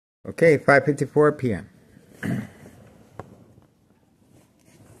Okay, 5:54 p.m.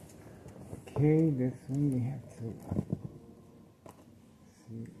 Okay, this one we have to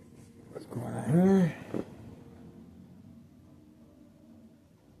see what's going on here.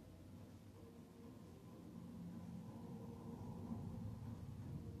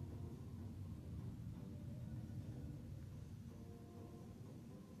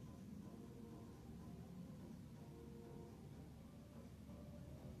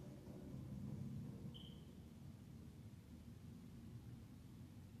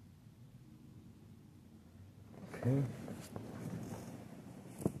 Okay,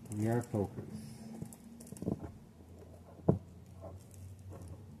 we are focused.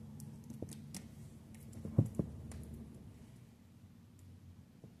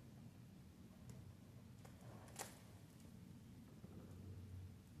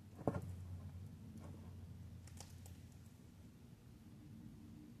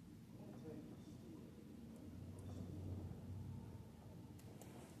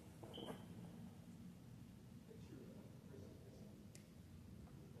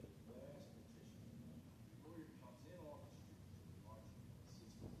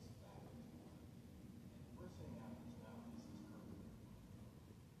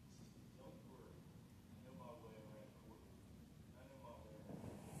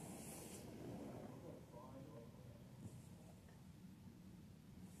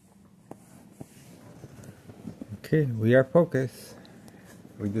 Okay, we are focused.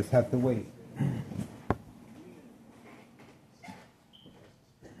 We just have to wait.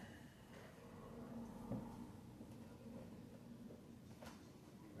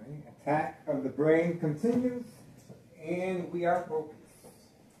 Attack of the brain continues, and we are focused.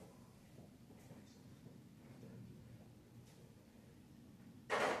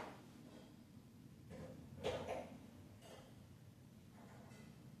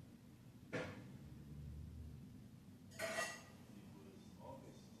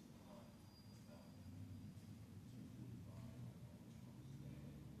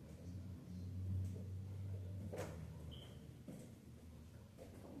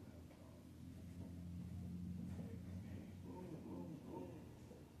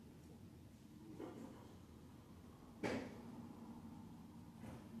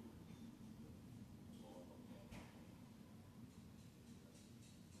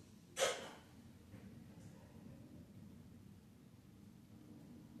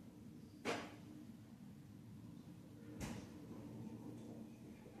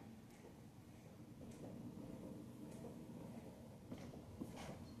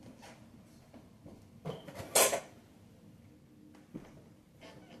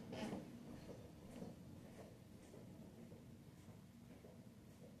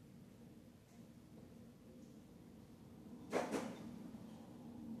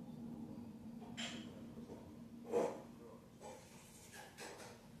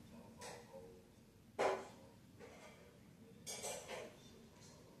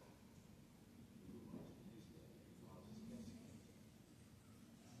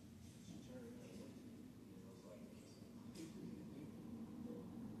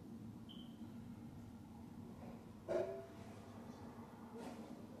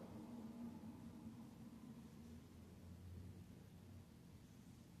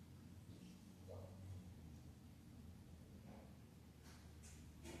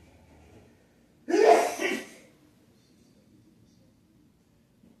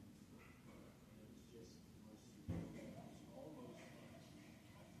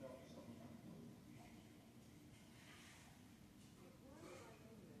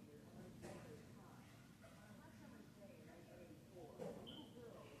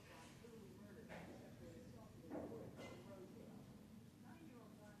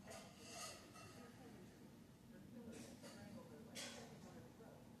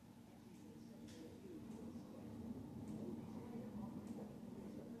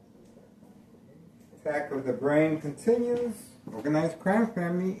 Attack of the brain continues. Organized crime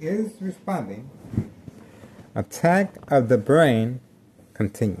family is responding. Attack of the brain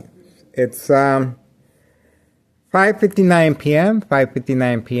continues. It's 5:59 p.m.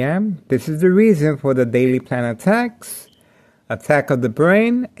 5:59 p.m. This is the reason for the daily plan attacks. Attack of the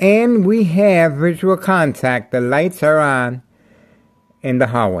brain, and we have visual contact. The lights are on in the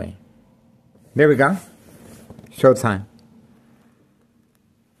hallway. There we go. Showtime.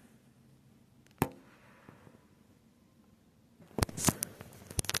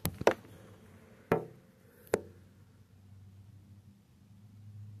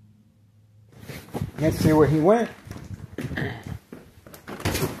 Let's see where he went.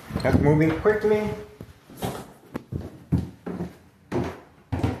 That's moving quickly.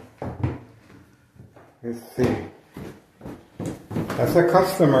 Let's see. That's a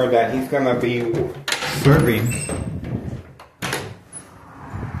customer that he's gonna be serving.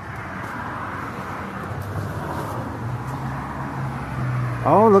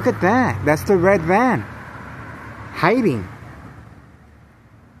 Oh, look at that. That's the red van. Hiding.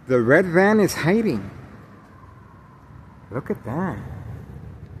 The red van is hiding. Look at that.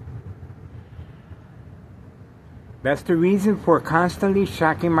 That's the reason for constantly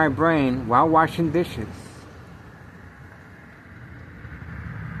shocking my brain while washing dishes.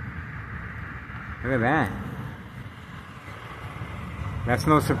 Look at that. That's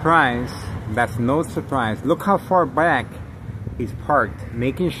no surprise. That's no surprise. Look how far back he's parked,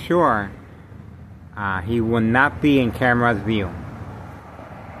 making sure he will not be in camera's view.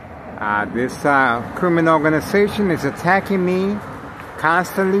 This criminal organization is attacking me,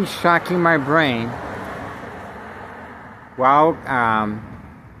 constantly shocking my brain while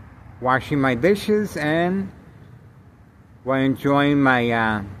washing my dishes and while enjoying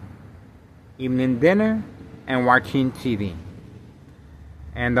my evening dinner and watching TV.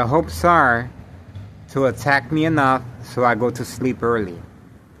 And the hopes are to attack me enough so I go to sleep early.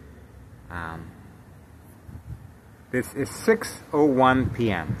 This is 6:01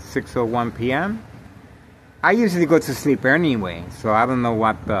 p.m. 6:01 p.m. I usually go to sleep anyway, so I don't know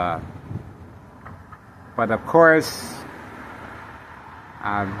what the... But of course,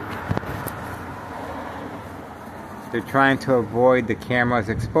 they're trying to avoid the camera's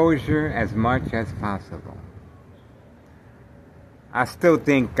exposure as much as possible. I still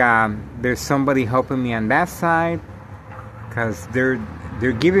think there's somebody helping me on that side, because they're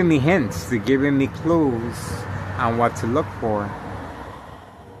giving me hints, they're giving me clues on what to look for,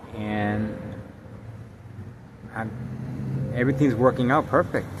 and everything's working out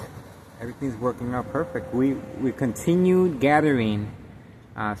perfect. Everything's working out perfect. We continued gathering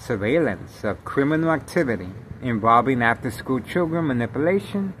surveillance of criminal activity involving after-school children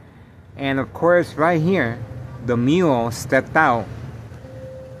manipulation, and of course, right here, the mule stepped out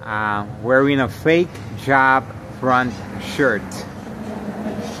wearing a fake job front shirt,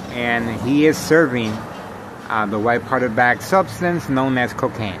 and he is serving the white powder bag substance known as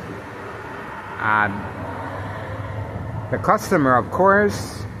cocaine. The customer, of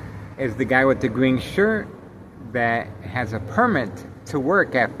course, is the guy with the green shirt that has a permit to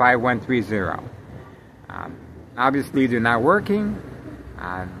work at 5130. Obviously, they're not working.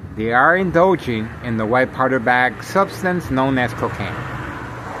 They are indulging in the white powder bag substance known as cocaine,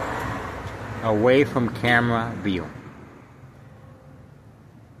 away from camera view.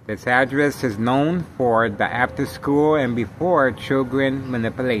 This address is known for the after school and before children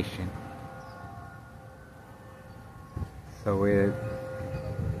manipulation. So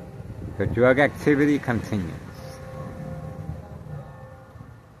the drug activity continues.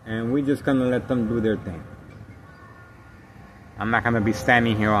 And we're just gonna let them do their thing. I'm not gonna be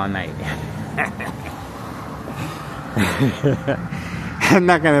standing here all night. I'm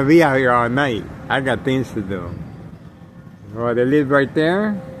not gonna be out here all night. I got things to do. Well, they live right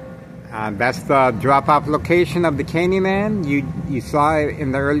there. That's the drop-off location of the Candyman. You saw it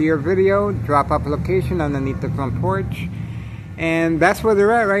in the earlier video. Drop-off location underneath the front porch. And that's where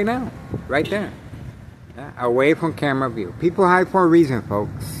they're at right now. Right there. Away from camera view. People hide for a reason,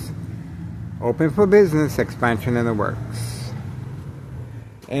 folks. Open for business, expansion in the works.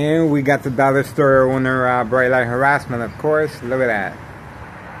 And we got the dollar store owner, bright light harassment, of course. Look at that.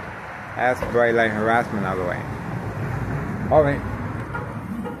 That's bright light harassment out of the way. Alright.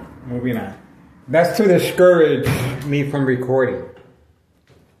 Moving on. That's to discourage me from recording.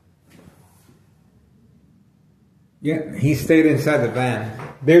 Yeah, he stayed inside the van.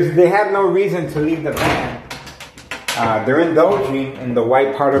 They have no reason to leave the van. They're indulging in the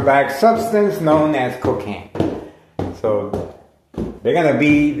white powder bag substance known as cocaine. So they're gonna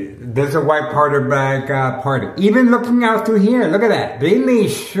be, there's a white powder bag party. Even looking out through here, look at that. They made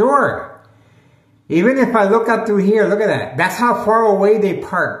sure. Even if I look out through here, look at that. That's how far away they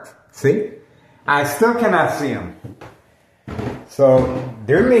parked. See? I still cannot see them. So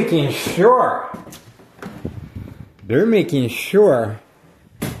they're making sure. They're making sure.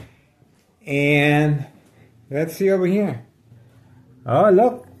 And let's see over here. Oh,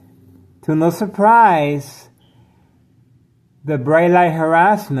 look. To no surprise, the bright light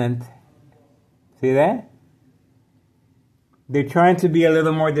harassment. See that? They're trying to be a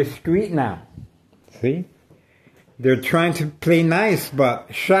little more discreet now. See? They're trying to play nice,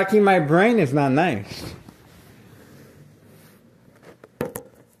 but shocking my brain is not nice.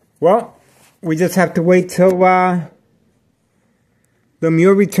 Well, we just have to wait till the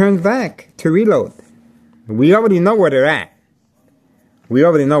mule returns back to reload. We already know where they're at. We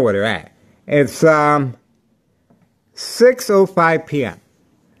already know where they're at. It's 6:05 p.m.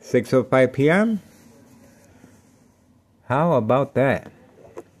 6:05 p.m. How about that?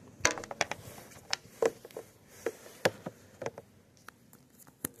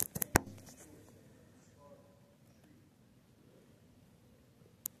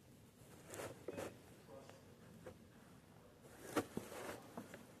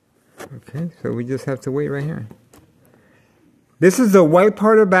 Okay, so we just have to wait right here. This is the white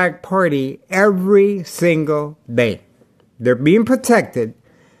quarterback party every single day. They're being protected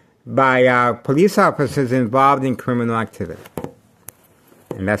by police officers involved in criminal activity.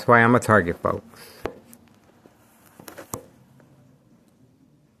 And that's why I'm a target, folks.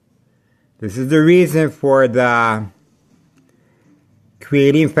 This is the reason for the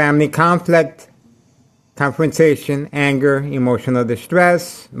creating family conflict, confrontation, anger, emotional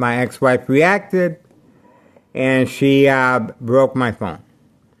distress. My ex-wife reacted, and she broke my phone.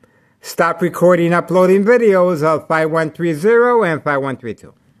 Stop recording, uploading videos of 5130 and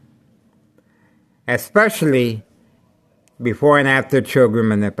 5132. Especially before and after children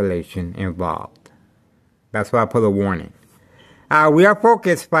manipulation involved. That's why I put a warning. We are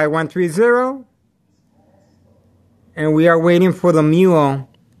focused 5130, and we are waiting for the mule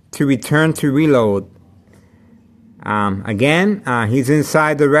to return to reload. Again, he's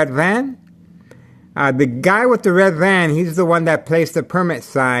inside the red van. The guy with the red van, he's the one that placed the permit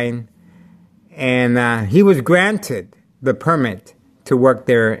sign, and he was granted the permit to work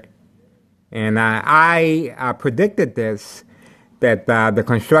there. And I predicted this, that the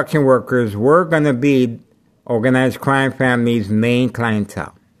construction workers were going to be organized crime families' main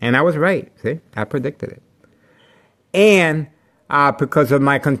clientele. And I was right. See, I predicted it. And because of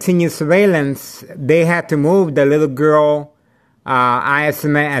my continued surveillance, they had to move the little girl, I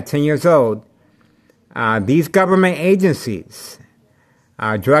estimate at 10 years old. These government agencies,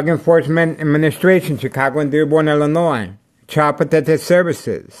 Drug Enforcement Administration, Chicago and Dearborn, Illinois, Child Protective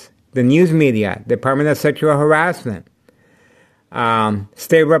Services, the news media, Department of Sexual Harassment,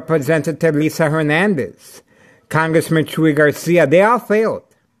 State Representative Lisa Hernandez, Congressman Chuy Garcia, they all failed.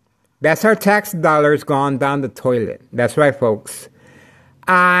 That's our tax dollars gone down the toilet. That's right, folks.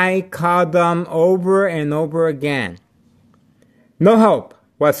 I called them over and over again. No help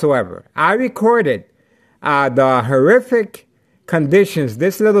whatsoever. I recorded the horrific conditions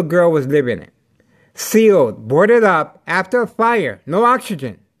this little girl was living in. Sealed, boarded up, after a fire, no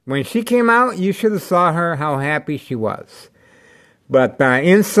oxygen. When she came out, you should have saw her, how happy she was. But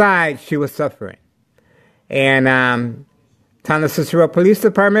inside, she was suffering. And Town of Cicero Police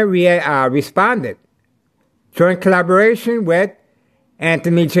Department responded. Joint collaboration with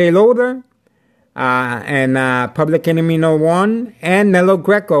Anthony J. Loader and Public Enemy No. 1 and Nello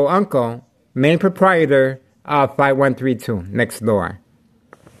Greco, uncle, main proprietor of 5132, next door.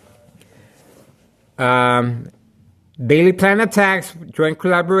 Daily plan attacks, joint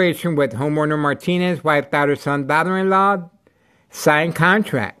collaboration with homeowner Martinez, wife, daughter, son, daughter-in-law, signed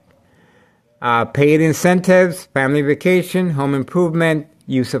contract. Paid incentives, family vacation, home improvement,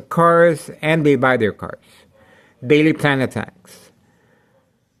 use of cars, and they buy their cars. Daily plan attacks.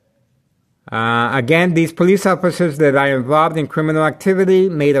 Again, these police officers that are involved in criminal activity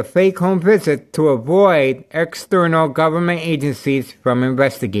made a fake home visit to avoid external government agencies from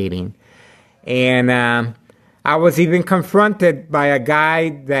investigating. And I was even confronted by a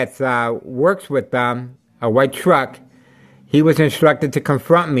guy that works with them, a white truck. He was instructed to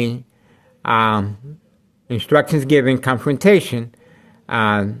confront me. Instructions given, confrontation,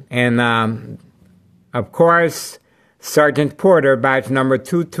 and of course, Sergeant Porter, badge number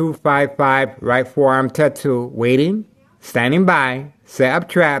 2255, right forearm tattoo, waiting, standing by, set up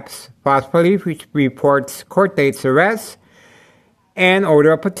traps, false police reports, court dates, arrests, and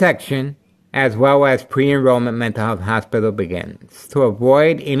order of protection, as well as pre-enrollment mental health hospital begins. To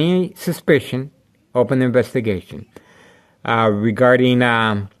avoid any suspicion, open investigation regarding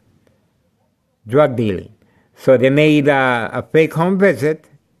drug dealing. So they made a fake home visit,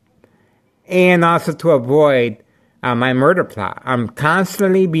 and also to avoid my murder plot. I'm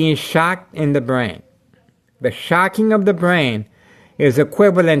constantly being shocked in the brain. The shocking of the brain is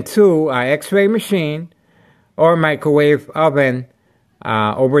equivalent to an X-ray machine or microwave oven,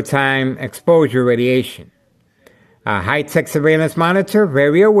 overtime exposure radiation. High-tech surveillance monitor,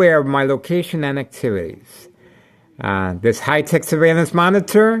 very aware of my location and activities. This high-tech surveillance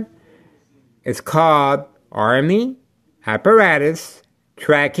monitor is called Army Apparatus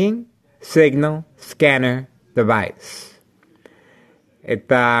Tracking Signal Scanner Device. It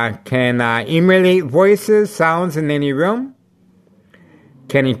can emulate voices, sounds in any room,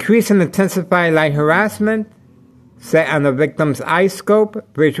 can increase and intensify light harassment, set on the victim's eye scope.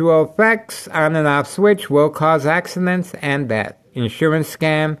 Visual effects on and off switch will cause accidents and death. Insurance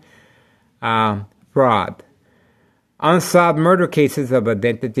scam, fraud. Unsolved murder cases of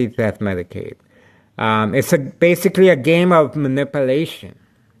identity theft Medicaid. It's basically a game of manipulation.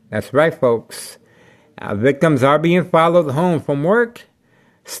 That's right, folks. Victims are being followed home from work,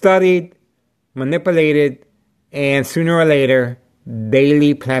 studied, manipulated, and sooner or later,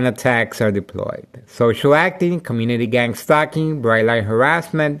 daily plan attacks are deployed. Social acting, community gang stalking, bright light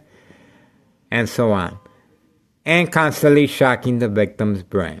harassment, and so on. And constantly shocking the victim's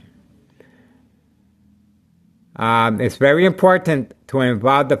brain. It's very important to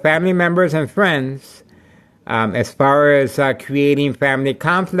involve the family members and friends as far as creating family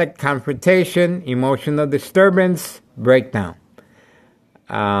conflict, confrontation, emotional disturbance, breakdown.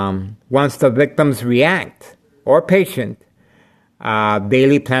 Once the victims react, or patient,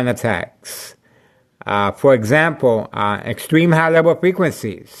 daily plan attacks. For example, extreme high-level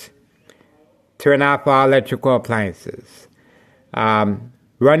frequencies. Turn off all electrical appliances.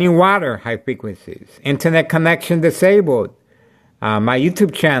 Running water, high frequencies. Internet connection disabled. My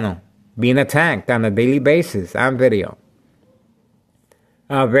YouTube channel being attacked on a daily basis on video.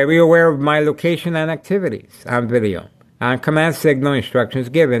 Very aware of my location and activities on video. On command signal, instructions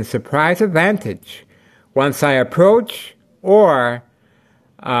given. Surprise advantage. Once I approach or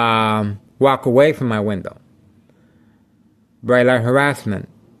walk away from my window. Bright light harassment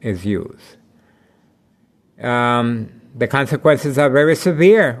is used. The consequences are very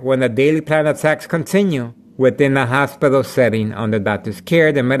severe when the daily plan attacks continue within the hospital setting under doctor's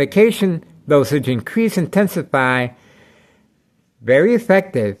care. The medication dosage increase, intensify, very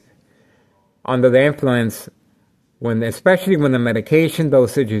effective under the influence, especially when the medication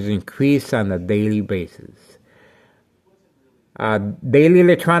dosage is increased on a daily basis. Daily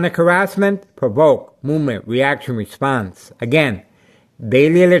electronic harassment, provoke, movement, reaction, response. Again,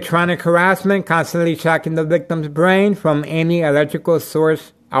 daily electronic harassment, constantly shocking the victim's brain from any electrical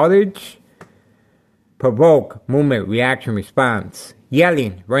source outage. Provoke, movement, reaction, response.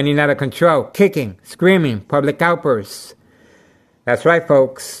 Yelling, running out of control, kicking, screaming, public outbursts. That's right,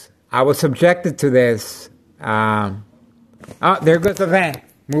 folks. I was subjected to this. Oh, there goes the van.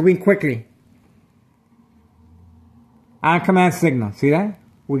 Moving quickly. On command signal. See that?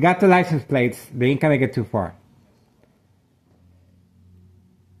 We got the license plates. They ain't gonna get too far.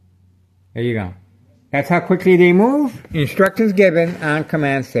 There you go. That's how quickly they move. Instructions given on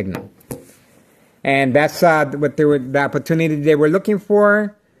command signal. And that's what the opportunity they were looking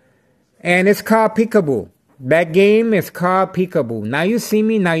for. And it's called peekaboo. That game is called peekaboo. Now you see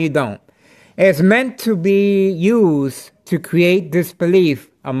me, now you don't. It's meant to be used to create disbelief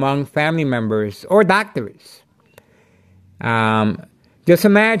among family members or doctors. Just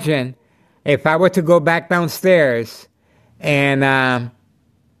imagine if I were to go back downstairs and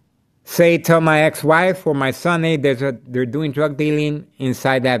say to my ex-wife or my son, hey, they're doing drug dealing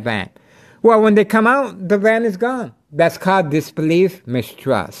inside that van. Well, when they come out, the van is gone. That's called disbelief,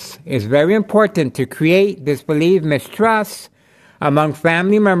 mistrust. It's very important to create disbelief, mistrust among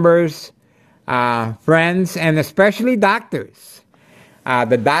family members, friends, and especially doctors.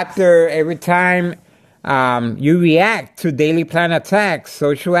 The doctor, every time you react to daily plan attacks,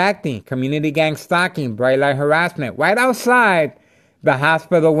 social acting, community gang stalking, bright light harassment, right outside the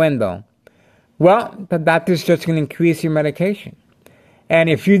hospital window, well, the doctor's just going to increase your medication. And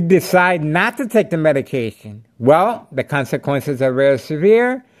if you decide not to take the medication, well, the consequences are very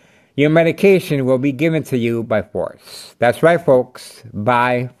severe. Your medication will be given to you by force. That's right, folks,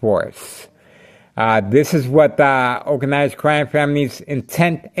 by force. This is what organized crime families'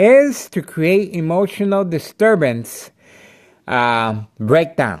 intent is, to create emotional disturbance,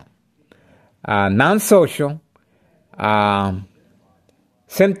 breakdown, non-social,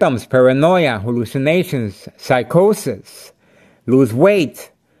 symptoms, paranoia, hallucinations, psychosis, lose weight.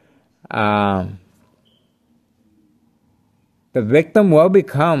 The victim will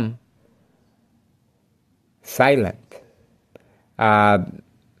become silent.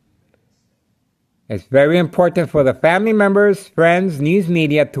 It's very important for the family members, friends, news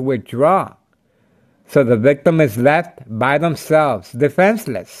media to withdraw. So the victim is left by themselves,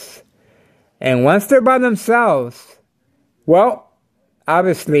 defenseless. And once they're by themselves, well,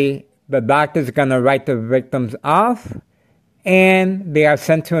 obviously the doctor's going to write the victims off and they are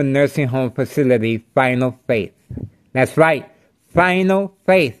sent to a nursing home facility, final faith. That's right, final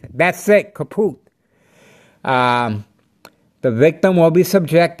faith. That's it, kaput. The victim will be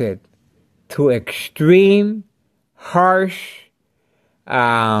subjected to extreme, harsh,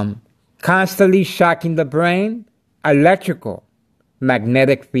 constantly shocking the brain, electrical,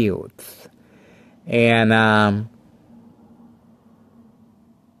 magnetic fields. And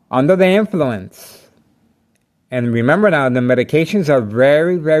under the influence. And remember now, the medications are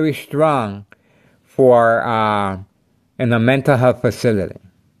very, very strong for in a mental health facility.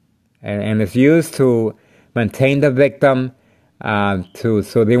 And it's used to maintain the victim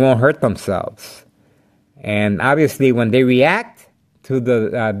so they won't hurt themselves. And obviously, when they react to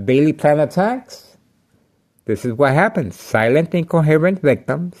the daily plan attacks, this is what happens. Silent, incoherent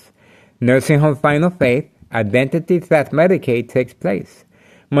victims, nursing home final faith, identity theft Medicaid takes place.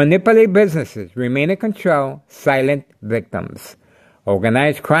 Manipulate businesses, remain in control, silent victims.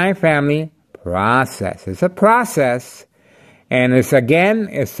 Organized crime family, process. It's a process. And it's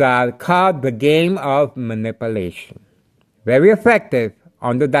called the game of manipulation. Very effective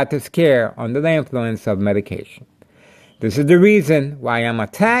under doctor's care, under the influence of medication. This is the reason why I'm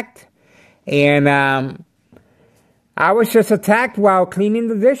attacked. And I was just attacked while cleaning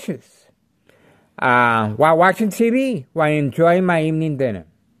the dishes, while watching TV, while enjoying my evening dinner.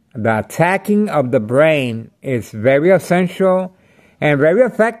 The attacking of the brain is very essential and very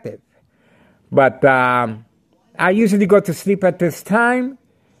effective. But I usually go to sleep at this time,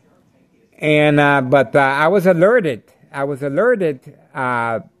 and but I was alerted. I'm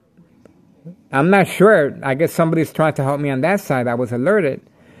not sure. I guess somebody's trying to help me on that side. I was alerted,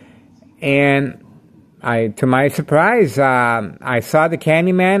 and to my surprise, I saw the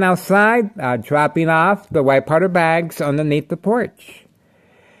Candyman outside dropping off the white powder bags underneath the porch.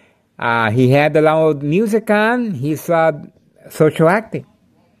 He had the loud music on. He saw social acting.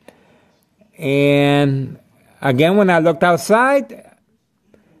 And again, when I looked outside,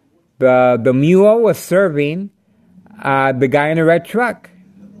 the mule was serving the guy in the red truck.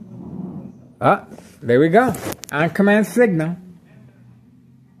 Oh, there we go. On command signal.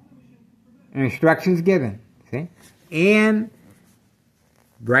 Instructions given. See? And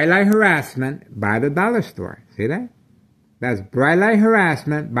bright light harassment by the dollar store. See that? That's bright light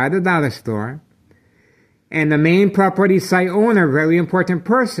harassment by the dollar store. And the main property site owner, very important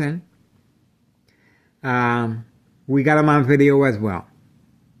person, we got him on video as well,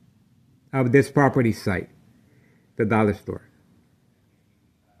 of this property site, the dollar store.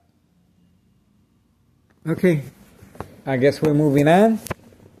 Okay, I guess we're moving on.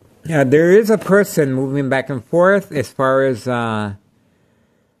 There is a person moving back and forth as far as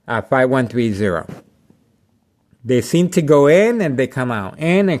 5130. They seem to go in and they come out,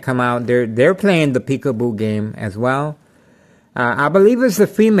 in and come out. They're playing the peekaboo game as well. I believe it's the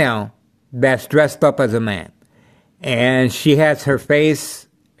female that's dressed up as a man, and she has her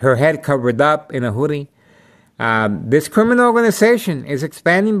head covered up in a hoodie. This criminal organization is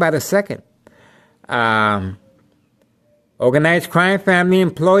expanding by the second. Organized crime family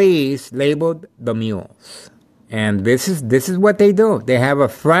employees labeled the mules, and this is what they do. They have a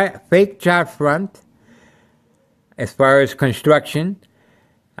fake job front as far as construction,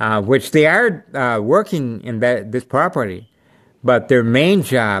 which they are working in this property. But their main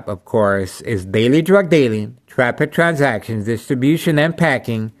job, of course, is daily drug dealing, traffic transactions, distribution and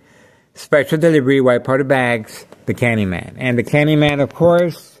packing, special delivery, white powder bags, the Candyman. And the Candyman, of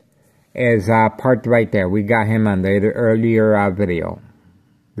course, is parked right there. We got him on the earlier video.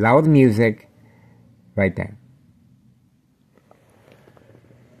 Loud music, right there.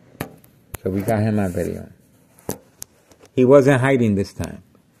 So we got him on video. He wasn't hiding this time.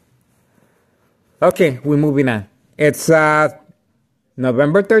 Okay, we're moving on. It's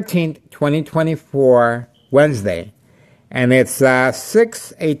November 13th, 2024, Wednesday, and it's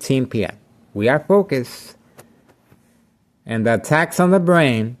 6:18 p.m. We are focused, and the attacks on the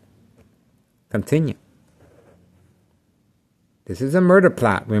brain continue. This is a murder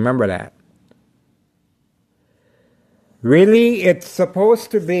plot, remember that. Really, it's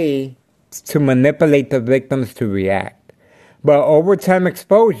supposed to be to manipulate the victims to react. But overtime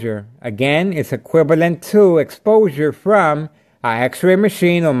exposure, again, is equivalent to exposure from an X-ray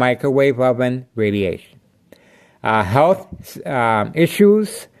machine or microwave oven radiation. Health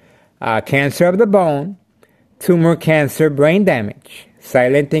issues, cancer of the bone, tumor cancer, brain damage,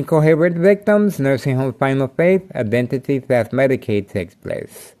 silent incoherent victims, nursing home final faith, identity theft Medicaid takes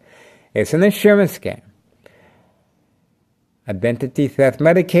place. It's an insurance scam. Identity theft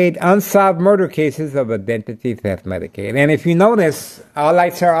Medicaid, unsolved murder cases of identity theft Medicaid. And if you notice, all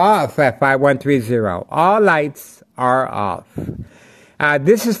lights are off at 5130. All lights are off.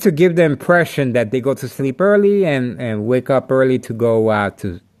 This is to give the impression that they go to sleep early and wake up early to go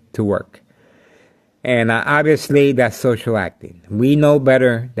to work. And obviously, that's social acting. We know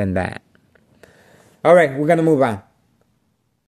better than that. All right, we're going to move on.